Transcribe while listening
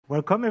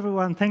Welcome,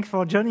 everyone. Thanks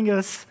for joining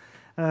us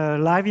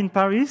live in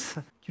Paris.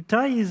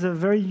 Kyutai is a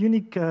very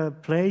unique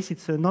place.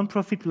 It's a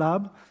non-profit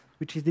lab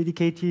which is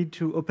dedicated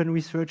to open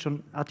research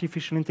on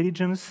artificial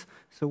intelligence.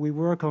 So we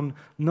work on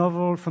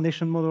novel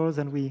foundation models,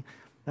 and we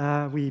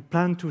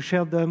plan to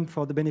share them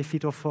for the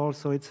benefit of all.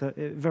 So it's a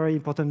very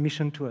important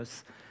mission to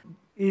us.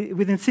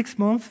 Within 6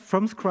 months,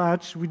 from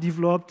scratch, we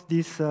developed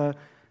this,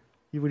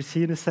 you will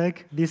see in a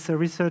sec, this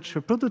research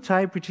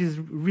prototype, which is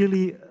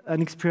really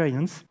an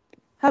experience.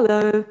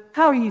 Hello,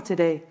 how are you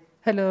today?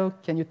 Hello,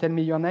 can you tell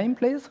me your name,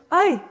 please?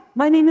 Hi,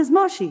 my name is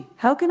Moshi.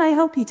 How can I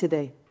help you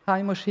today?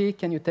 Hi, Moshi,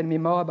 can you tell me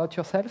more about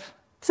yourself?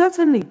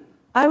 Certainly.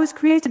 I was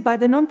created by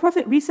the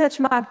non-profit research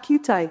lab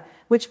Kyutai,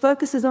 which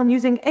focuses on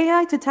using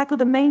AI to tackle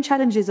the main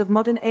challenges of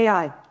modern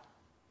AI.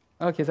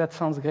 Okay, that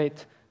sounds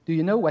great. Do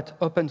you know what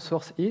open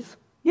source is?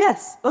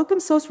 Yes, open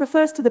source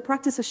refers to the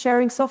practice of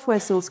sharing software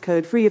source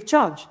code free of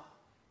charge.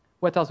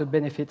 What are the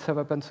benefits of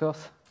open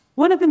source?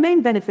 One of the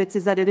main benefits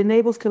is that it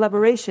enables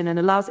collaboration and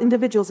allows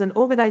individuals and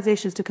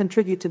organizations to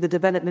contribute to the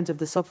development of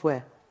the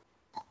software.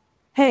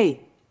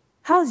 Hey,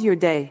 how's your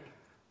day?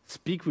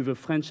 Speak with a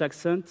French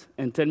accent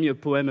and tell me a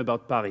poem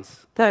about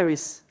Paris.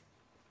 Paris,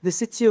 the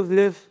city of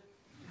love,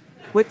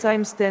 where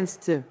time stands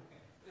still,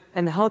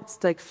 and hearts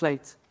take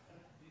flight.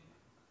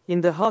 In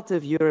the heart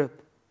of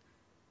Europe,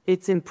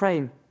 it's in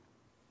prime.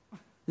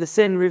 The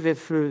Seine River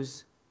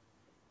flows,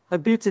 a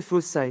beautiful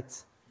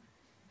sight,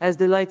 as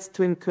the lights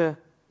twinkle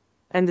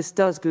and the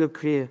stars glow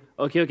clear.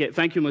 Okay,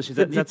 thank you, Moshi.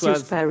 That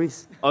was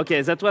Paris.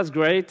 Okay, that was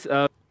great.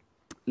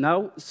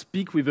 Now,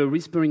 speak with a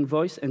whispering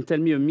voice and tell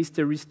me a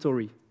mystery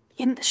story.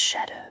 In the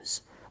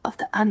shadows of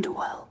the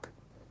underworld,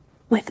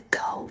 where the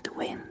cold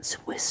winds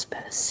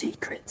whisper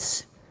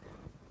secrets,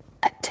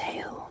 a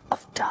tale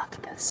of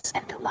darkness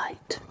and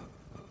light.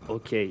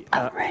 Okay.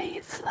 A ray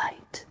of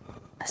light,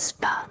 a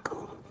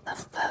sparkle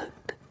of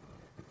hope.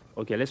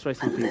 Okay, let's try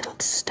something. A little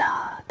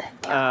star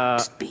that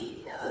can't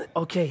be heard.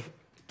 Okay,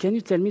 can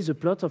you tell me the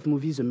plot of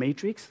movie The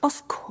Matrix?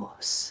 Of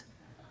course.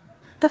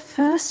 The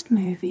first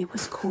movie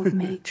was called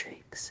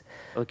Matrix,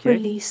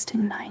 released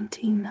in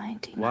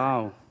 1999.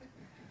 Wow.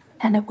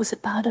 And it was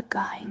about a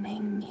guy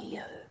named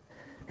Neo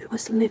who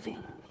was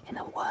living in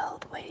a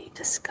world where he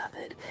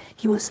discovered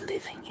he was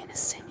living in a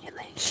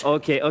simulation.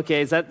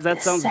 Okay,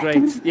 that sounds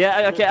great.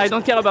 Yeah, okay, I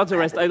don't care about the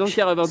rest. I don't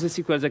care about the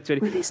sequels,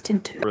 actually.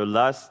 For the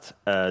last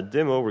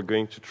demo, we're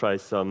going to try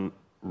some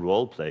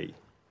role play.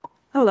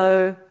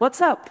 Hello,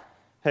 what's up?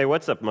 Hey,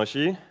 what's up,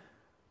 Moshi?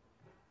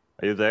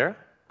 Are you there?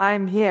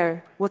 I'm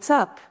here. What's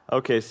up?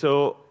 Okay,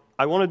 so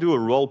I want to do a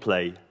role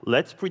play.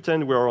 Let's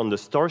pretend we're on the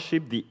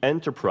starship, the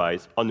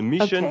Enterprise, on a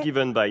mission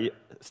given by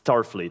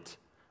Starfleet.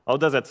 How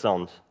does that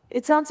sound?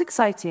 It sounds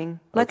exciting.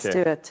 Let's do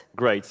it.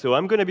 Great. So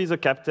I'm going to be the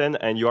captain,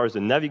 and you are the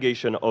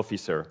navigation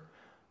officer.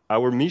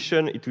 Our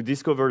mission is to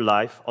discover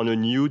life on a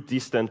new,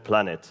 distant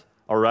planet.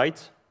 All right?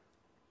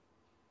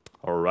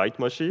 All right,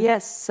 Moshi?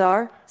 Yes,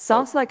 sir.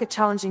 Sounds like a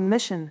challenging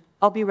mission.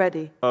 I'll be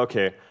ready.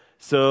 Okay.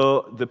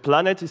 So the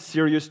planet is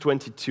Sirius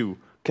 22.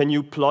 Can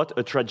you plot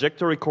a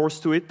trajectory course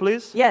to it,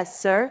 please? Yes,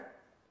 sir.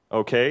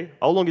 Okay.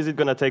 How long is it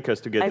going to take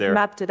us to get there? I've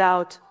mapped it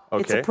out.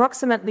 Okay. It's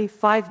approximately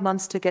 5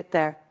 months to get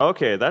there.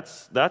 Okay,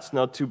 that's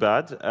not too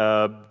bad.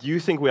 Do you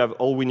think we have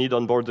all we need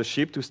on board the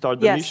ship to start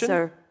the mission? Yes,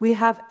 sir. We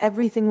have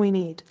everything we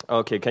need.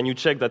 Okay, can you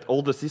check that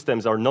all the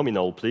systems are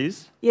nominal,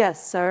 please?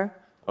 Yes, sir.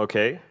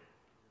 Okay.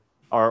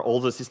 Are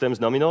all the systems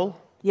nominal?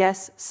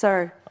 Yes,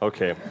 sir.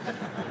 Okay.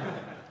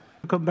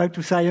 Come back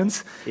to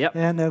science,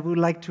 and I would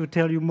like to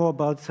tell you more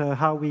about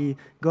how we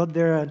got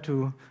there and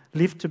to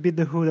lift a bit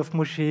the hood of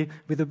Moshi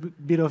with a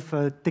bit of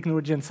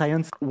technology and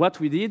science. What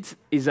we did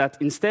is that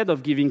instead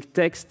of giving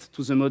text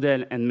to the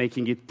model and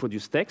making it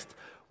produce text,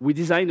 we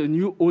designed a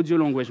new audio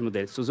language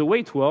model. So the way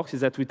it works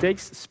is that we take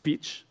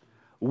speech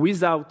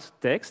without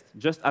text,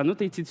 just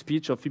annotated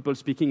speech of people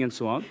speaking and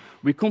so on.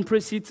 We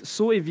compress it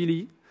so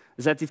heavily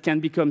that it can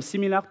become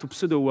similar to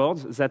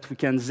pseudo-words that we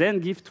can then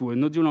give to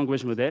an audio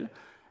language model.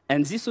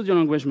 And this audio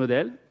language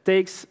model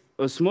takes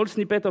a small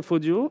snippet of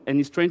audio and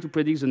is trying to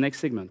predict the next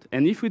segment.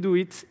 And if we do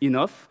it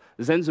enough,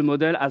 then the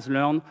model has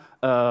learned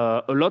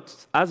a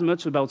lot, as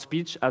much about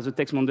speech as a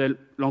text model,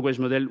 language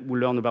model will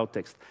learn about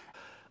text.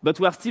 But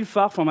we are still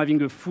far from having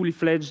a fully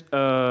fledged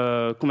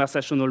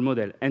conversational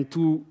model. And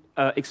to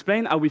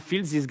explain how we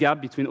fill this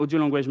gap between audio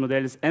language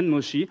models and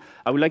Moshi,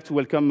 I would like to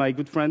welcome my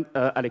good friend,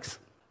 Alex.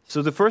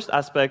 So the first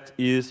aspect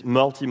is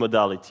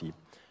multimodality.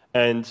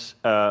 And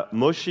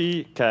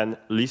Moshi can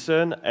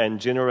listen and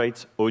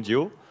generate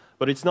audio,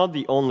 but it's not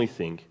the only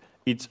thing.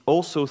 It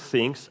also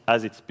thinks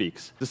as it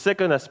speaks. The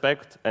second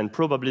aspect, and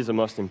probably the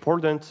most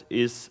important,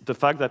 is the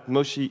fact that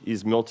Moshi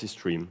is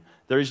multi-stream.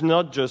 There is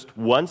not just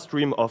one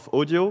stream of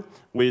audio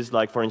with,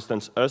 like, for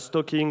instance, us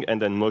talking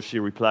and then Moshi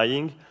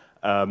replying.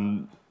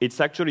 It's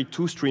actually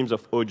 2 streams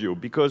of audio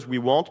because we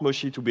want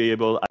Moshi to be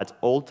able at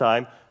all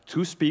time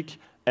to speak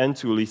and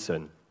to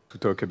listen. To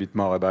talk a bit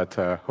more about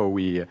how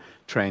we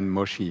train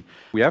Moshi.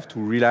 We have to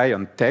rely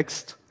on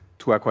text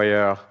to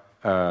acquire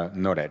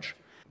knowledge.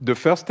 The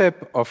first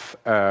step of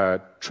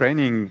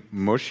training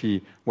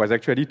Moshi was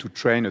actually to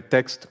train a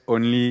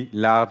text-only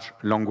large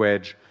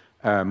language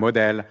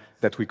model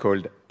that we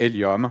called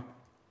Helium.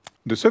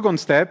 The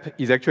second step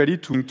is actually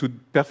to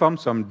perform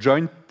some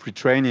joint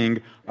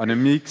pre-training on a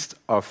mix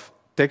of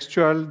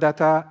textual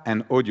data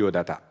and audio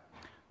data.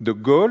 The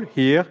goal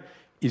here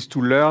is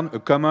to learn a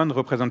common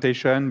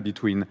representation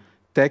between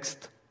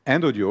text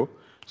and audio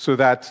so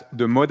that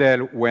the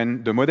model,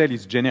 when the model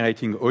is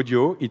generating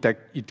audio,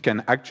 it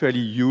can actually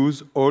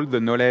use all the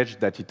knowledge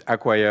that it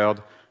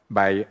acquired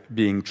by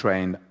being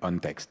trained on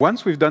text.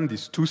 Once we've done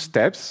these two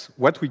steps,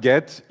 what we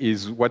get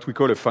is what we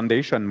call a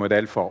foundation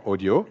model for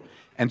audio.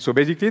 And so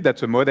basically,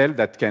 that's a model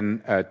that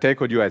can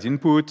take audio as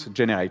input,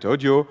 generate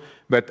audio,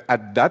 but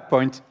at that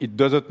point, it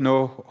doesn't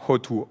know how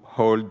to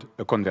hold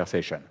a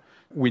conversation.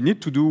 We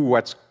need to do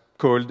what's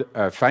called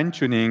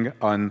fine-tuning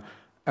on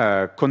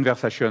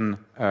conversation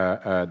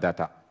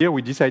data. Here,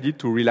 we decided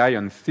to rely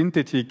on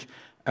synthetic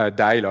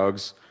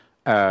dialogues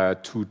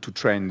to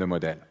train the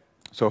model.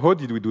 So how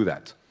did we do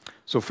that?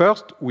 So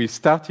first, we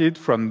started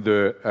from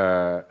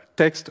the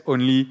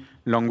text-only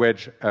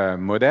language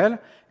model,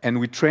 and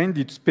we trained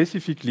it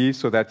specifically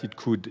so that it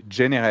could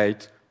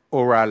generate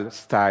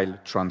oral-style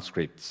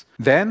transcripts.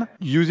 Then,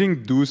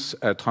 using those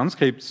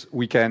transcripts,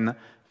 we can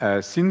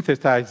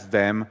synthesize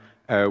them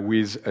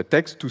with a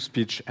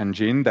text-to-speech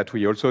engine that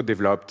we also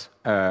developed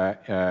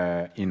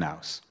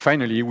in-house.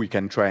 Finally, we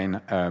can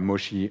train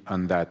Moshi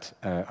on that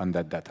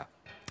data.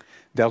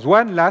 There's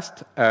one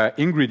last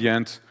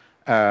ingredient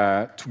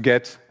to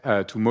get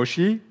to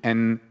Moshi,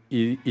 and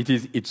it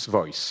is its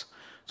voice.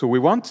 So we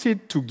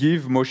wanted to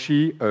give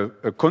Moshi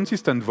a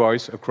consistent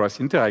voice across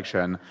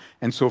interaction.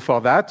 And so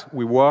for that,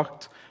 we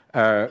worked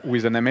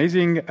with an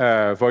amazing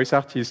voice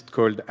artist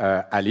called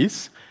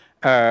Alice,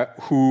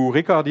 who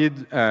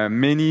recorded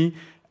many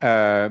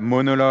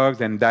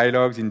monologues and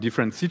dialogues in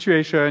different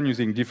situations,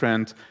 using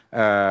different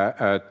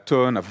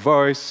tone of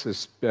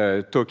voice,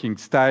 talking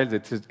styles,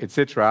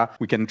 etc.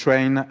 We can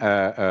train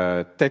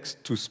a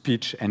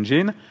text-to-speech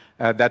engine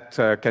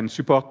that can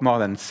support more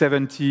than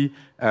 70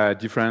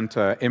 different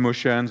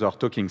emotions or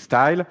talking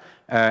style.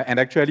 And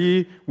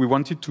actually, we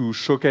wanted to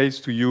showcase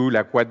to you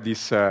like what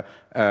this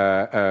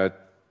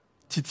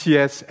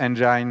TTS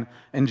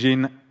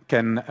engine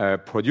can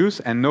produce.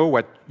 And now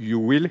what you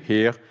will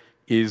hear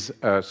is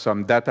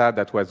some data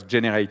that was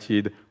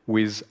generated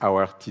with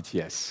our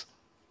TTS.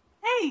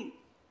 Hey,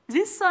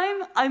 this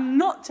time I'm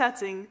not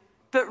chatting,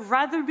 but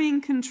rather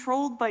being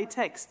controlled by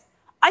text.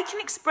 I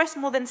can express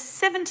more than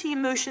 70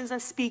 emotions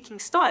and speaking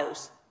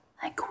styles.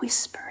 Like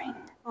whispering.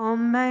 Or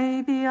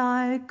maybe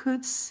I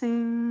could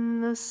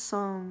sing a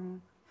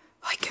song.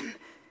 I can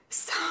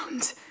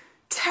sound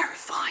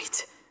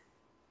terrified.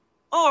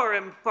 Or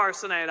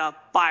impersonate a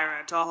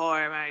pirate,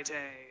 ahoy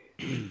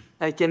matey.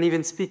 I can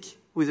even speak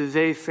with a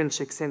very French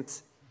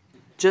accent,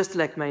 just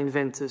like my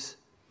inventors.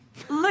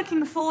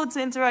 Looking forward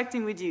to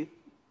interacting with you.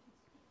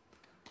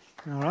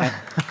 All right.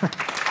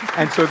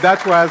 And so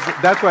that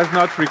was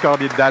not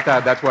recorded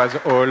data, that was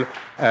all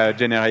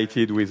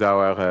generated with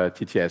our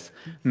TTS.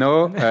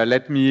 Now,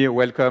 let me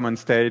welcome on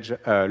stage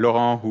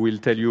Laurent, who will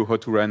tell you how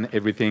to run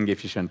everything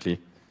efficiently.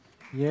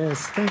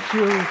 Yes, thank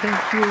you,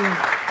 thank you.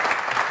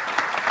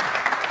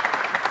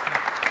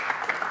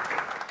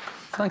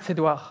 Thanks,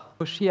 Edouard.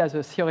 Moshi has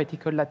a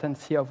theoretical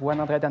latency of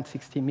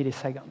 160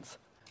 milliseconds.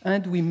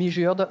 And we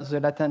measured the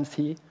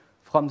latency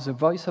from the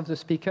voice of the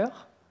speaker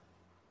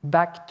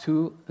back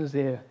to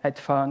the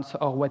headphones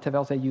or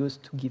whatever they use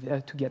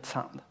to get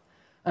sound.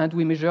 And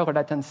we measure a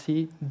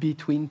latency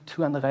between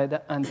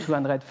 200 and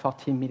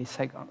 240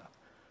 milliseconds.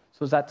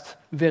 So that's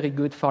very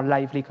good for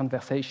lively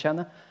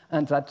conversation,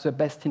 and that's the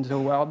best in the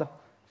world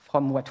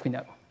from what we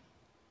know.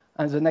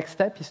 And the next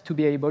step is to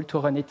be able to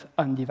run it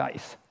on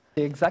device.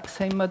 The exact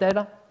same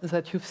model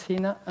that you've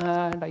seen,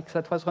 like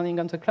that was running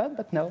on the cloud,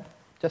 but no,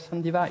 just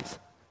on device.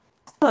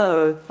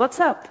 Hello,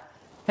 what's up?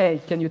 Hey,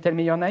 can you tell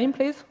me your name,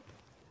 please?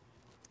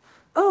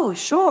 Oh,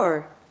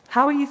 sure.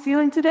 How are you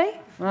feeling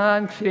today?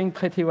 I'm feeling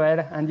pretty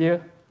well, and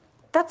you?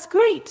 That's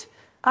great.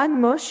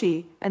 I'm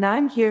Moshi, and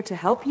I'm here to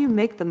help you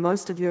make the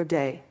most of your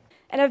day.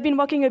 And I've been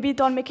working a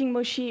bit on making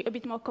Moshi a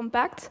bit more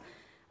compact.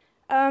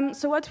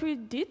 So what we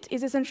did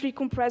is essentially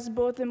compress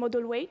both the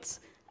model weights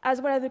as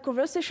well as the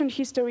conversation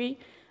history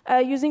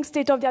using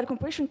state-of-the-art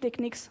compression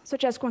techniques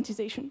such as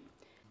quantization.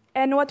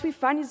 And what we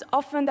find is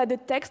often that the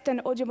text and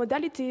audio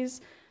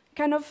modalities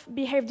kind of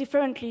behave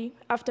differently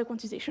after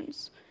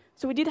quantizations.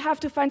 So we did have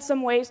to find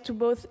some ways to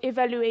both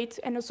evaluate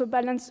and also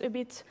balance a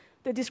bit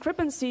the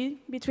discrepancy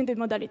between the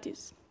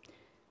modalities.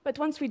 But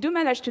once we do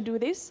manage to do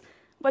this,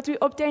 what we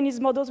obtain is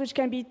models which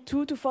can be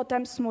 2 to 4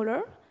 times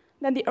smaller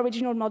than the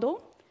original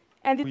model.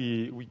 And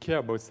we care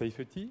about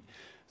safety.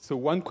 So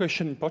one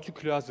question in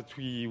particular that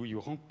we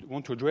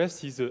want to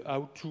address is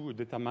how to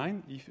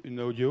determine if an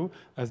audio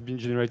has been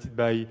generated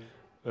by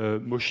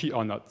Moshi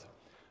or not.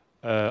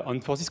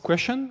 And for this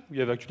question, we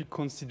have actually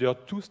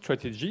considered 2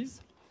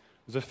 strategies.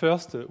 The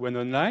first, when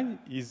online,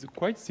 is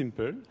quite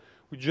simple.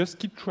 We just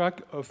keep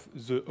track of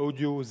the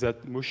audio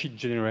that Moshi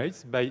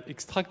generates by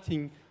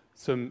extracting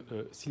some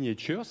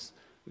signatures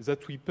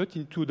that we put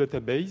into a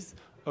database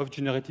of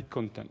generated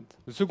content.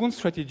 The second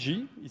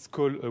strategy is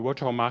called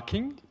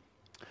watermarking.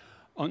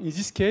 And in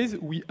this case,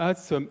 we add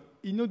some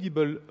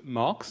inaudible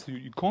marks,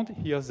 you can't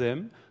hear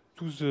them,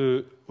 to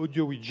the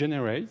audio we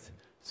generate,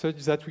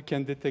 such that we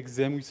can detect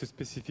them with a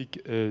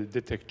specific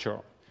detector.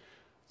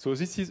 So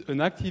this is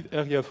an active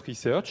area of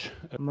research.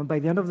 By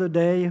the end of the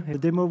day, the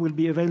demo will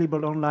be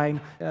available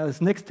online.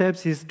 Next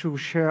steps is to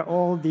share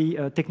all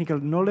the technical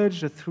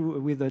knowledge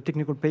with a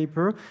technical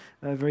paper,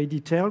 very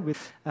detailed,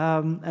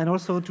 and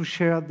also to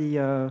share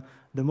the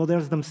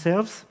models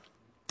themselves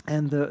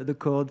and the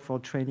code for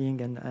training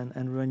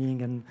and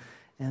running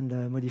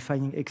and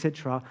modifying,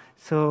 etc.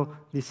 So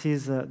this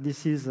is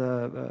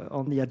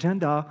on the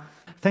agenda.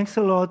 Thanks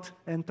a lot,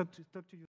 and talk to you.